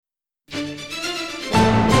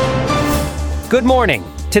Good morning.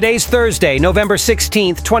 Today's Thursday, November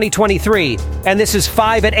 16th, 2023, and this is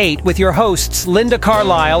 5 at 8 with your hosts Linda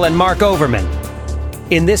Carlisle and Mark Overman.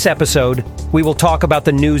 In this episode, we will talk about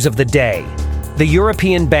the news of the day. The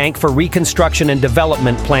European Bank for Reconstruction and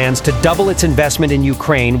Development plans to double its investment in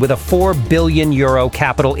Ukraine with a €4 billion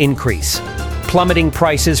capital increase. Plummeting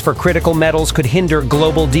prices for critical metals could hinder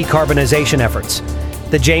global decarbonization efforts.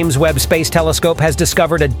 The James Webb Space Telescope has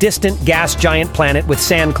discovered a distant gas giant planet with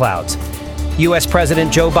sand clouds. U.S.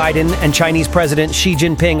 President Joe Biden and Chinese President Xi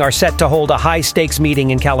Jinping are set to hold a high-stakes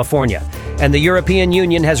meeting in California. And the European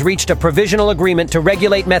Union has reached a provisional agreement to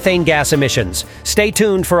regulate methane gas emissions. Stay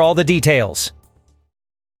tuned for all the details.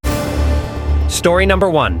 Story number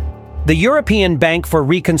 1. The European Bank for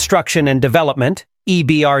Reconstruction and Development,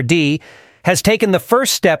 EBRD, has taken the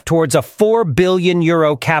first step towards a €4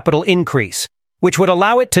 billion capital increase, which would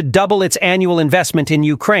allow it to double its annual investment in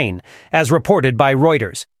Ukraine, as reported by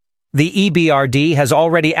Reuters. The EBRD has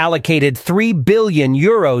already allocated €3 billion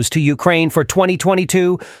to Ukraine for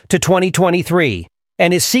 2022 to 2023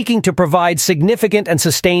 and is seeking to provide significant and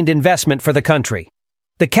sustained investment for the country.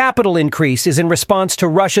 The capital increase is in response to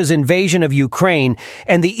Russia's invasion of Ukraine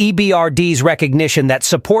and the EBRD's recognition that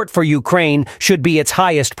support for Ukraine should be its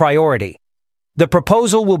highest priority. The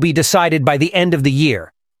proposal will be decided by the end of the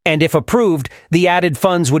year, and if approved, the added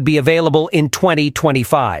funds would be available in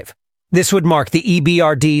 2025. This would mark the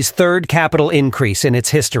EBRD's third capital increase in its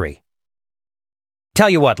history. Tell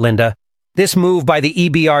you what, Linda, this move by the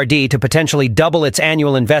EBRD to potentially double its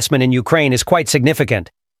annual investment in Ukraine is quite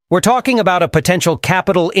significant. We're talking about a potential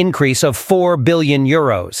capital increase of €4 billion.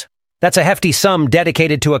 That's a hefty sum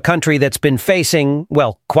dedicated to a country that's been facing,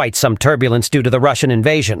 well, quite some turbulence due to the Russian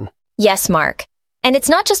invasion. Yes, Mark. And it's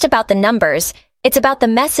not just about the numbers, it's about the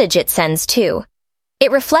message it sends too. It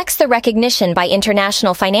reflects the recognition by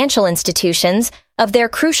international financial institutions of their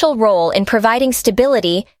crucial role in providing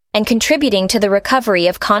stability and contributing to the recovery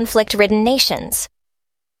of conflict-ridden nations.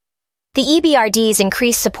 The EBRD's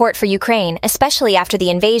increased support for Ukraine, especially after the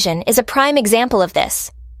invasion, is a prime example of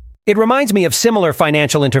this. It reminds me of similar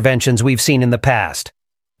financial interventions we've seen in the past.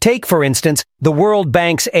 Take, for instance, the World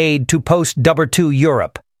Bank's aid to post-World War II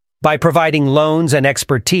Europe. By providing loans and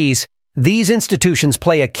expertise, these institutions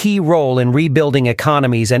play a key role in rebuilding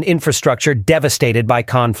economies and infrastructure devastated by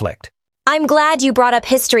conflict. I'm glad you brought up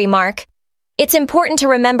history, Mark. It's important to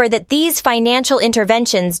remember that these financial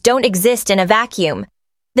interventions don't exist in a vacuum.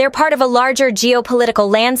 They're part of a larger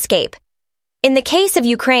geopolitical landscape. In the case of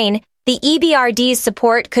Ukraine, the EBRD's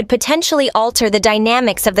support could potentially alter the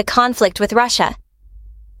dynamics of the conflict with Russia.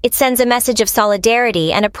 It sends a message of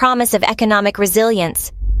solidarity and a promise of economic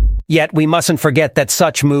resilience. Yet we mustn't forget that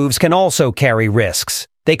such moves can also carry risks.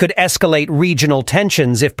 They could escalate regional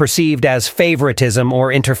tensions if perceived as favoritism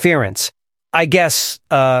or interference. I guess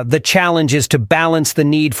the challenge is to balance the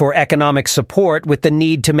need for economic support with the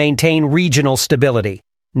need to maintain regional stability.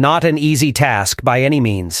 Not an easy task by any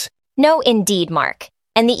means. No, indeed, Mark.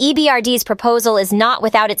 And the EBRD's proposal is not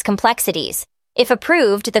without its complexities. If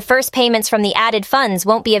approved, the first payments from the added funds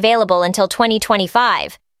won't be available until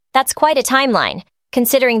 2025. That's quite a timeline,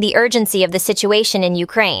 considering the urgency of the situation in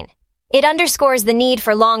Ukraine. It underscores the need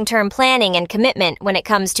for long-term planning and commitment when it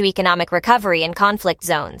comes to economic recovery in conflict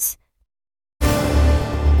zones.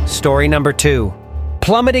 Story number 2.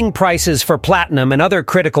 Plummeting prices for platinum and other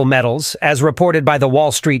critical metals, as reported by the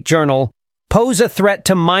Wall Street Journal, pose a threat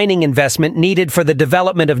to mining investment needed for the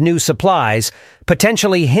development of new supplies,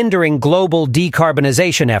 potentially hindering global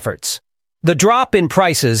decarbonization efforts. The drop in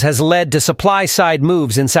prices has led to supply-side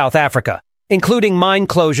moves in South Africa, including mine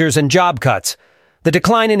closures and job cuts. The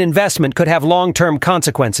decline in investment could have long-term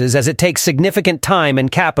consequences as it takes significant time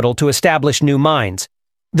and capital to establish new mines.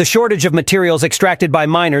 The shortage of materials extracted by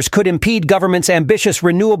miners could impede governments' ambitious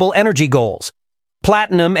renewable energy goals.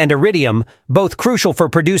 Platinum and iridium, both crucial for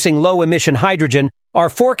producing low-emission hydrogen, are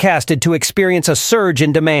forecasted to experience a surge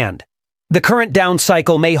in demand. The current down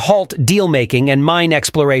cycle may halt deal-making and mine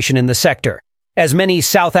exploration in the sector, as many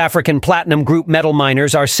South African Platinum Group metal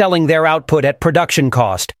miners are selling their output at production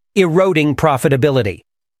cost, eroding profitability.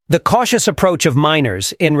 The cautious approach of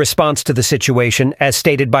miners in response to the situation, as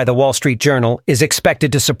stated by the Wall Street Journal, is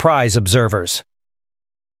expected to surprise observers.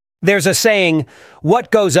 There's a saying,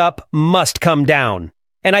 "What goes up must come down,"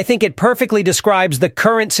 and I think it perfectly describes the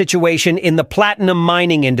current situation in the platinum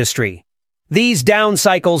mining industry. These down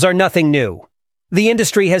cycles are nothing new. The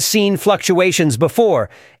industry has seen fluctuations before,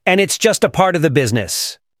 and it's just a part of the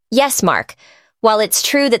business. Yes, Mark. While it's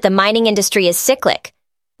true that the mining industry is cyclic,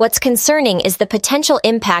 what's concerning is the potential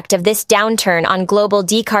impact of this downturn on global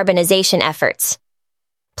decarbonization efforts.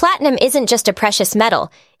 Platinum isn't just a precious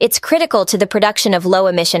metal, it's critical to the production of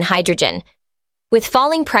low-emission hydrogen. With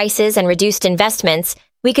falling prices and reduced investments,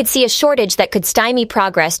 we could see a shortage that could stymie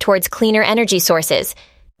progress towards cleaner energy sources.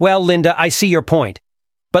 Well, Linda, I see your point.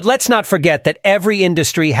 But let's not forget that every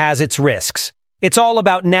industry has its risks. It's all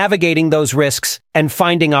about navigating those risks and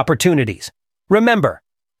finding opportunities. Remember,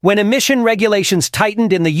 when emission regulations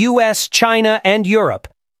tightened in the US, China, and Europe,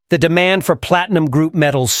 the demand for platinum group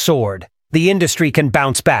metals soared. The industry can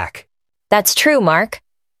bounce back. That's true, Mark.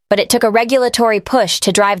 But it took a regulatory push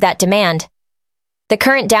to drive that demand. The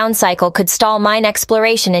current down cycle could stall mine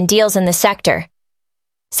exploration and deals in the sector.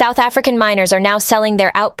 South African miners are now selling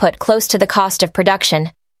their output close to the cost of production.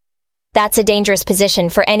 That's a dangerous position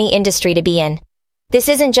for any industry to be in. This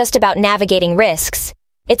isn't just about navigating risks.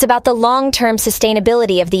 It's about the long-term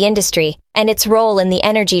sustainability of the industry and its role in the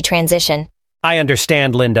energy transition. I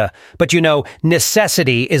understand, Linda, but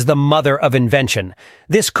necessity is the mother of invention.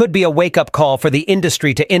 This could be a wake-up call for the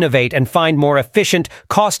industry to innovate and find more efficient,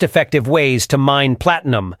 cost-effective ways to mine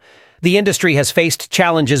platinum. The industry has faced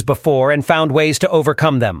challenges before and found ways to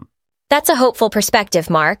overcome them. That's a hopeful perspective,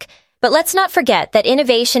 Mark. But let's not forget that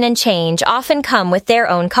innovation and change often come with their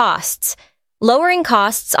own costs. Lowering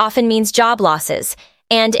costs often means job losses,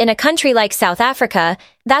 and in a country like South Africa,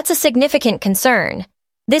 that's a significant concern.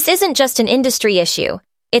 This isn't just an industry issue,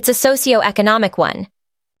 it's a socio-economic one.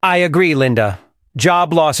 I agree, Linda.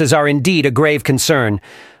 Job losses are indeed a grave concern,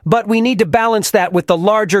 but we need to balance that with the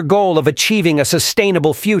larger goal of achieving a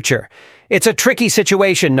sustainable future. It's a tricky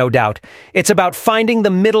situation, no doubt. It's about finding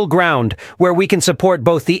the middle ground where we can support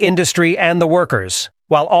both the industry and the workers,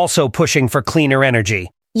 while also pushing for cleaner energy.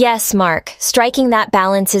 Yes, Mark, striking that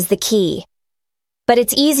balance is the key. But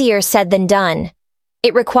it's easier said than done.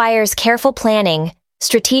 It requires careful planning,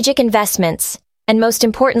 strategic investments, and most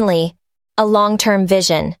importantly, a long-term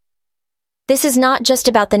vision. This is not just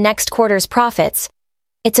about the next quarter's profits.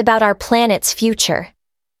 It's about our planet's future.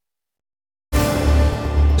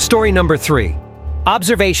 Story number 3.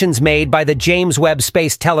 Observations made by the James Webb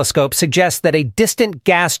Space Telescope suggest that a distant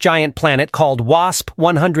gas giant planet called WASP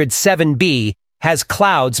 107b has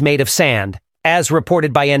clouds made of sand, as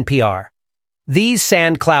reported by NPR. These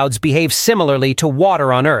sand clouds behave similarly to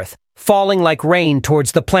water on Earth, falling like rain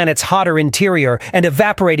towards the planet's hotter interior and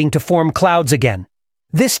evaporating to form clouds again.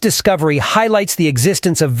 This discovery highlights the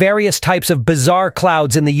existence of various types of bizarre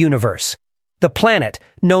clouds in the universe. The planet,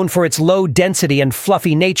 known for its low density and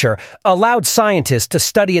fluffy nature, allowed scientists to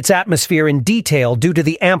study its atmosphere in detail due to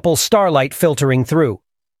the ample starlight filtering through.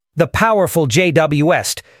 The powerful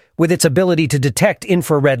JWST, with its ability to detect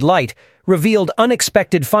infrared light, revealed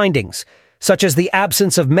unexpected findings, such as the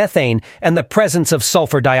absence of methane and the presence of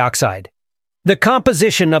sulfur dioxide. The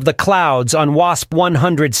composition of the clouds on WASP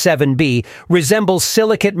 107b resembles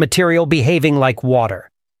silicate material behaving like water.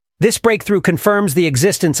 This breakthrough confirms the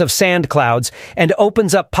existence of sand clouds and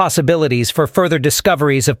opens up possibilities for further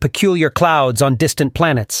discoveries of peculiar clouds on distant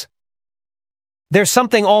planets. There's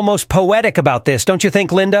something almost poetic about this, don't you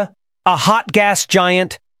think, Linda? A hot gas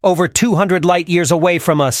giant, over 200 light-years away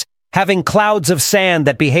from us, having clouds of sand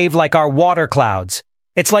that behave like our water clouds.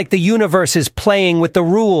 It's like the universe is playing with the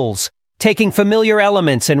rules, taking familiar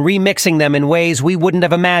elements and remixing them in ways we wouldn't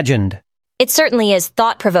have imagined. It certainly is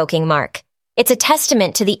thought-provoking, Mark. It's a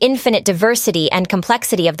testament to the infinite diversity and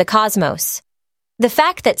complexity of the cosmos. The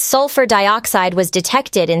fact that sulfur dioxide was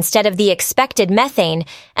detected instead of the expected methane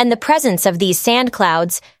and the presence of these sand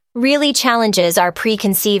clouds really challenges our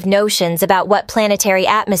preconceived notions about what planetary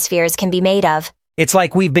atmospheres can be made of. It's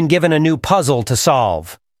like we've been given a new puzzle to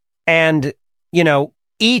solve. And,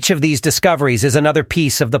 each of these discoveries is another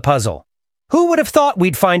piece of the puzzle. Who would have thought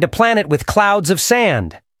we'd find a planet with clouds of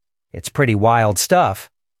sand? It's pretty wild stuff.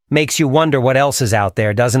 Makes you wonder what else is out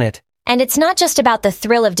there, doesn't it? And it's not just about the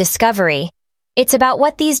thrill of discovery. It's about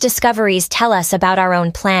what these discoveries tell us about our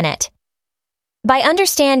own planet. By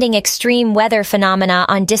understanding extreme weather phenomena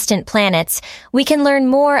on distant planets, we can learn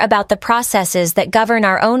more about the processes that govern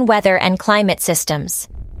our own weather and climate systems.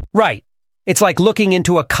 Right. It's like looking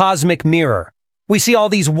into a cosmic mirror. We see all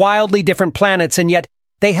these wildly different planets, and yet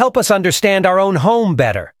they help us understand our own home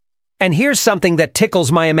better. And here's something that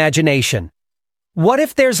tickles my imagination. What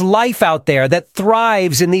if there's life out there that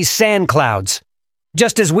thrives in these sand clouds?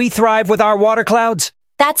 Just as we thrive with our water clouds?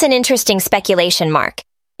 That's an interesting speculation, Mark.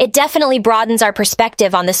 It definitely broadens our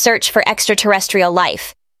perspective on the search for extraterrestrial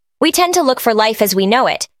life. We tend to look for life as we know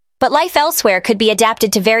it, but life elsewhere could be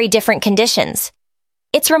adapted to very different conditions.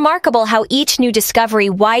 It's remarkable how each new discovery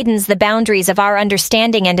widens the boundaries of our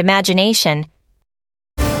understanding and imagination.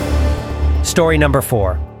 Story number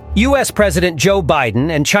 4. U.S. President Joe Biden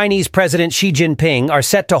and Chinese President Xi Jinping are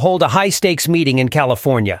set to hold a high-stakes meeting in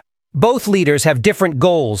California. Both leaders have different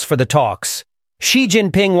goals for the talks. Xi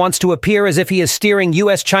Jinping wants to appear as if he is steering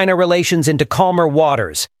U.S.-China relations into calmer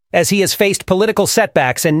waters, as he has faced political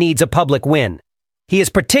setbacks and needs a public win. He is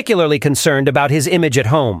particularly concerned about his image at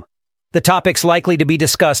home. The topics likely to be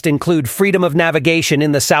discussed include freedom of navigation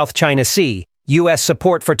in the South China Sea, U.S.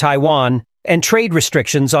 support for Taiwan, and trade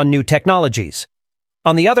restrictions on new technologies.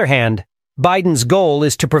 On the other hand, Biden's goal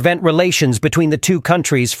is to prevent relations between the two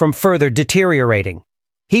countries from further deteriorating.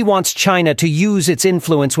 He wants China to use its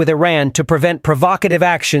influence with Iran to prevent provocative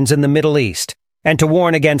actions in the Middle East, and to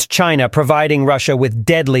warn against China providing Russia with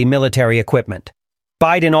deadly military equipment.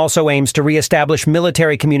 Biden also aims to reestablish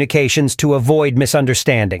military communications to avoid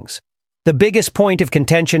misunderstandings. The biggest point of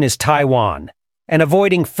contention is Taiwan, and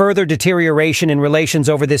avoiding further deterioration in relations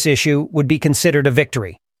over this issue would be considered a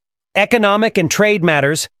victory. Economic and trade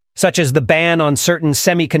matters, such as the ban on certain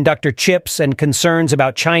semiconductor chips and concerns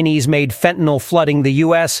about Chinese-made fentanyl flooding the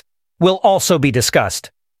U.S., will also be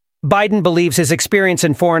discussed. Biden believes his experience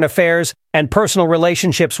in foreign affairs and personal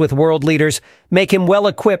relationships with world leaders make him well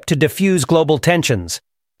equipped to diffuse global tensions,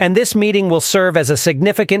 and this meeting will serve as a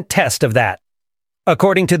significant test of that.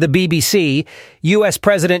 According to the BBC, U.S.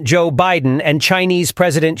 President Joe Biden and Chinese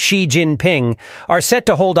President Xi Jinping are set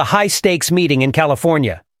to hold a high-stakes meeting in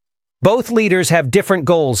California. Both leaders have different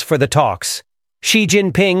goals for the talks. Xi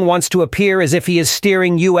Jinping wants to appear as if he is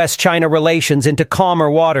steering U.S.-China relations into calmer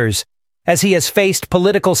waters, as he has faced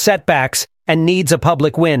political setbacks and needs a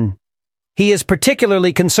public win. He is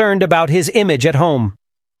particularly concerned about his image at home.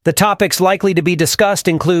 The topics likely to be discussed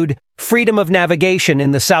include freedom of navigation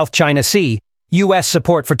in the South China Sea, U.S.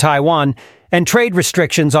 support for Taiwan, and trade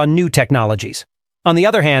restrictions on new technologies. On the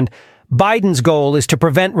other hand, Biden's goal is to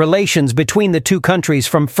prevent relations between the two countries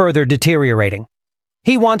from further deteriorating.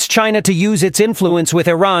 He wants China to use its influence with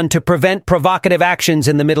Iran to prevent provocative actions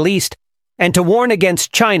in the Middle East, and to warn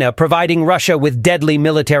against China providing Russia with deadly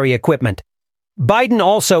military equipment. Biden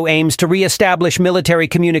also aims to reestablish military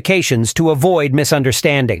communications to avoid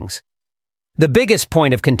misunderstandings. The biggest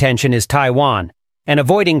point of contention is Taiwan, and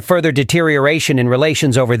avoiding further deterioration in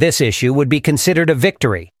relations over this issue would be considered a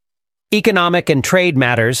victory. Economic and trade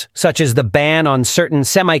matters, such as the ban on certain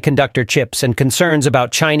semiconductor chips and concerns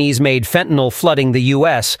about Chinese-made fentanyl flooding the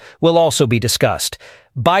U.S., will also be discussed.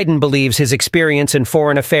 Biden believes his experience in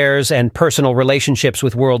foreign affairs and personal relationships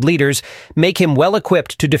with world leaders make him well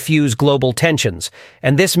equipped to diffuse global tensions,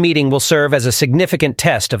 and this meeting will serve as a significant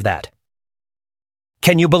test of that.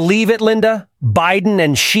 Can you believe it, Linda? Biden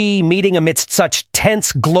and Xi meeting amidst such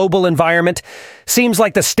tense global environment? Seems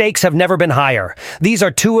like the stakes have never been higher. These are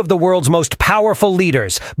two of the world's most powerful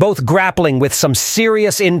leaders, both grappling with some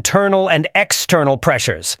serious internal and external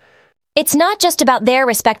pressures. It's not just about their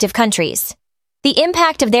respective countries. The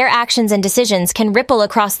impact of their actions and decisions can ripple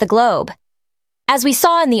across the globe. As we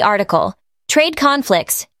saw in the article, trade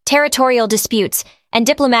conflicts, territorial disputes, and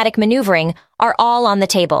diplomatic maneuvering are all on the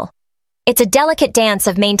table. It's a delicate dance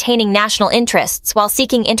of maintaining national interests while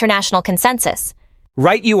seeking international consensus.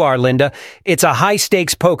 Right you are, Linda. It's a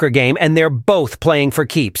high-stakes poker game, and they're both playing for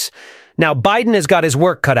keeps. Now, Biden has got his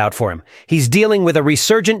work cut out for him. He's dealing with a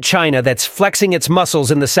resurgent China that's flexing its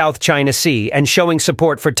muscles in the South China Sea and showing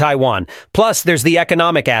support for Taiwan. Plus, there's the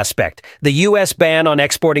economic aspect. The U.S. ban on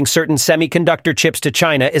exporting certain semiconductor chips to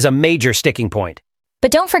China is a major sticking point.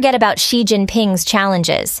 But don't forget about Xi Jinping's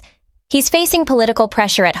challenges. He's facing political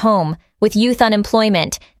pressure at home, with youth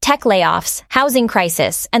unemployment, tech layoffs, housing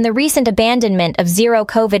crisis, and the recent abandonment of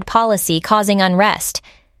zero-COVID policy causing unrest.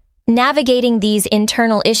 Navigating these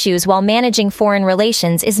internal issues while managing foreign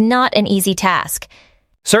relations is not an easy task.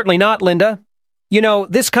 Certainly not, Linda. You know,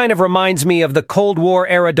 this kind of reminds me of the Cold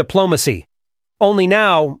War-era diplomacy. Only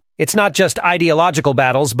now, it's not just ideological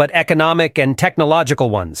battles, but economic and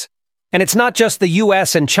technological ones. And it's not just the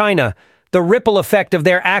U.S. and China. The ripple effect of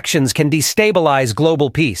their actions can destabilize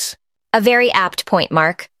global peace. A very apt point,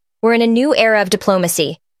 Mark. We're in a new era of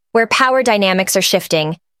diplomacy, where power dynamics are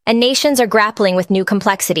shifting, and nations are grappling with new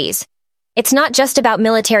complexities. It's not just about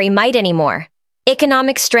military might anymore.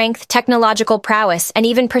 Economic strength, technological prowess, and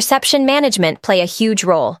even perception management play a huge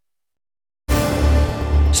role.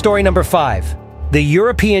 Story number 5. The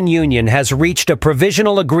European Union has reached a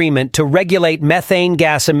provisional agreement to regulate methane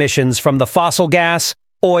gas emissions from the fossil gas,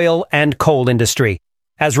 oil, and coal industry,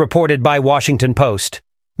 as reported by Washington Post.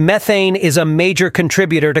 Methane is a major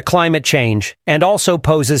contributor to climate change and also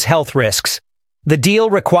poses health risks. The deal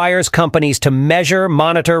requires companies to measure,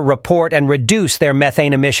 monitor, report, and reduce their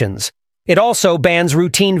methane emissions. It also bans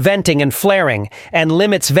routine venting and flaring and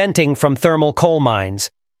limits venting from thermal coal mines.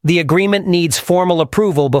 The agreement needs formal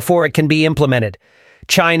approval before it can be implemented.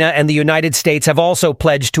 China, and the United States have also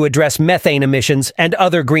pledged to address methane emissions and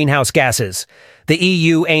other greenhouse gases. The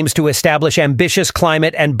EU aims to establish ambitious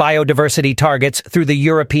climate and biodiversity targets through the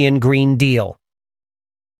European Green Deal.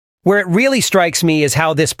 Where it really strikes me is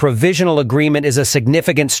how this provisional agreement is a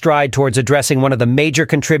significant stride towards addressing one of the major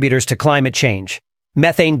contributors to climate change: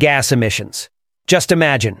 methane gas emissions. Just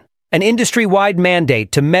imagine an industry-wide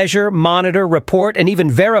mandate to measure, monitor, report, and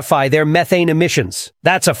even verify their methane emissions.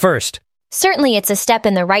 That's a first. Certainly it's a step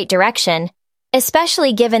in the right direction,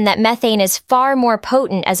 especially given that methane is far more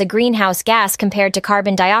potent as a greenhouse gas compared to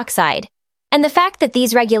carbon dioxide. And the fact that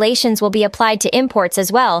these regulations will be applied to imports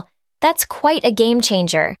as well, that's quite a game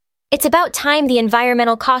changer. It's about time the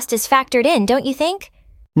environmental cost is factored in, don't you think?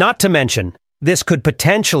 Not to mention, this could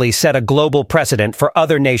potentially set a global precedent for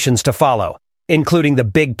other nations to follow, including the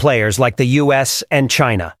big players like the US and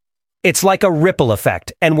China. It's like a ripple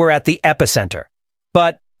effect, and we're at the epicenter.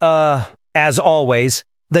 But, as always,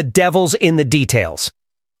 the devil's in the details.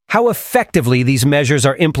 How effectively these measures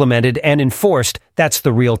are implemented and enforced, that's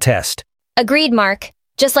the real test. Agreed, Mark.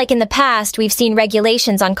 Just like in the past, we've seen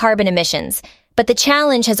regulations on carbon emissions, but the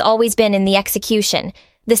challenge has always been in the execution.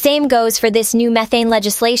 The same goes for this new methane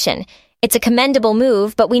legislation. It's a commendable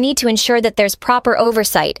move, but we need to ensure that there's proper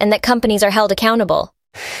oversight and that companies are held accountable.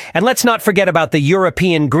 And let's not forget about the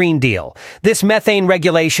European Green Deal. This methane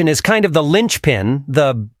regulation is kind of the linchpin,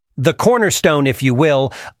 the cornerstone, if you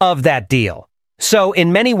will, of that deal. So,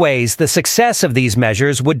 in many ways, the success of these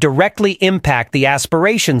measures would directly impact the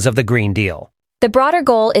aspirations of the Green Deal. The broader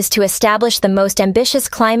goal is to establish the most ambitious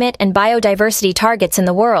climate and biodiversity targets in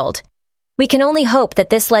the world. We can only hope that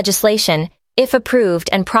this legislation, if approved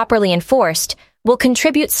and properly enforced, will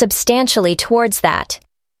contribute substantially towards that.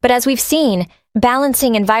 But as we've seen,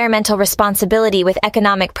 balancing environmental responsibility with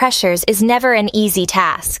economic pressures is never an easy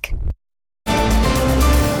task.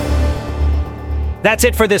 That's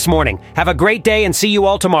it for this morning. Have a great day and see you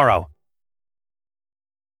all tomorrow.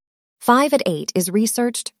 5 at 8 is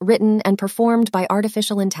researched, written, and performed by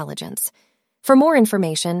artificial intelligence. For more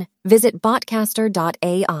information, visit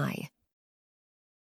botcaster.ai.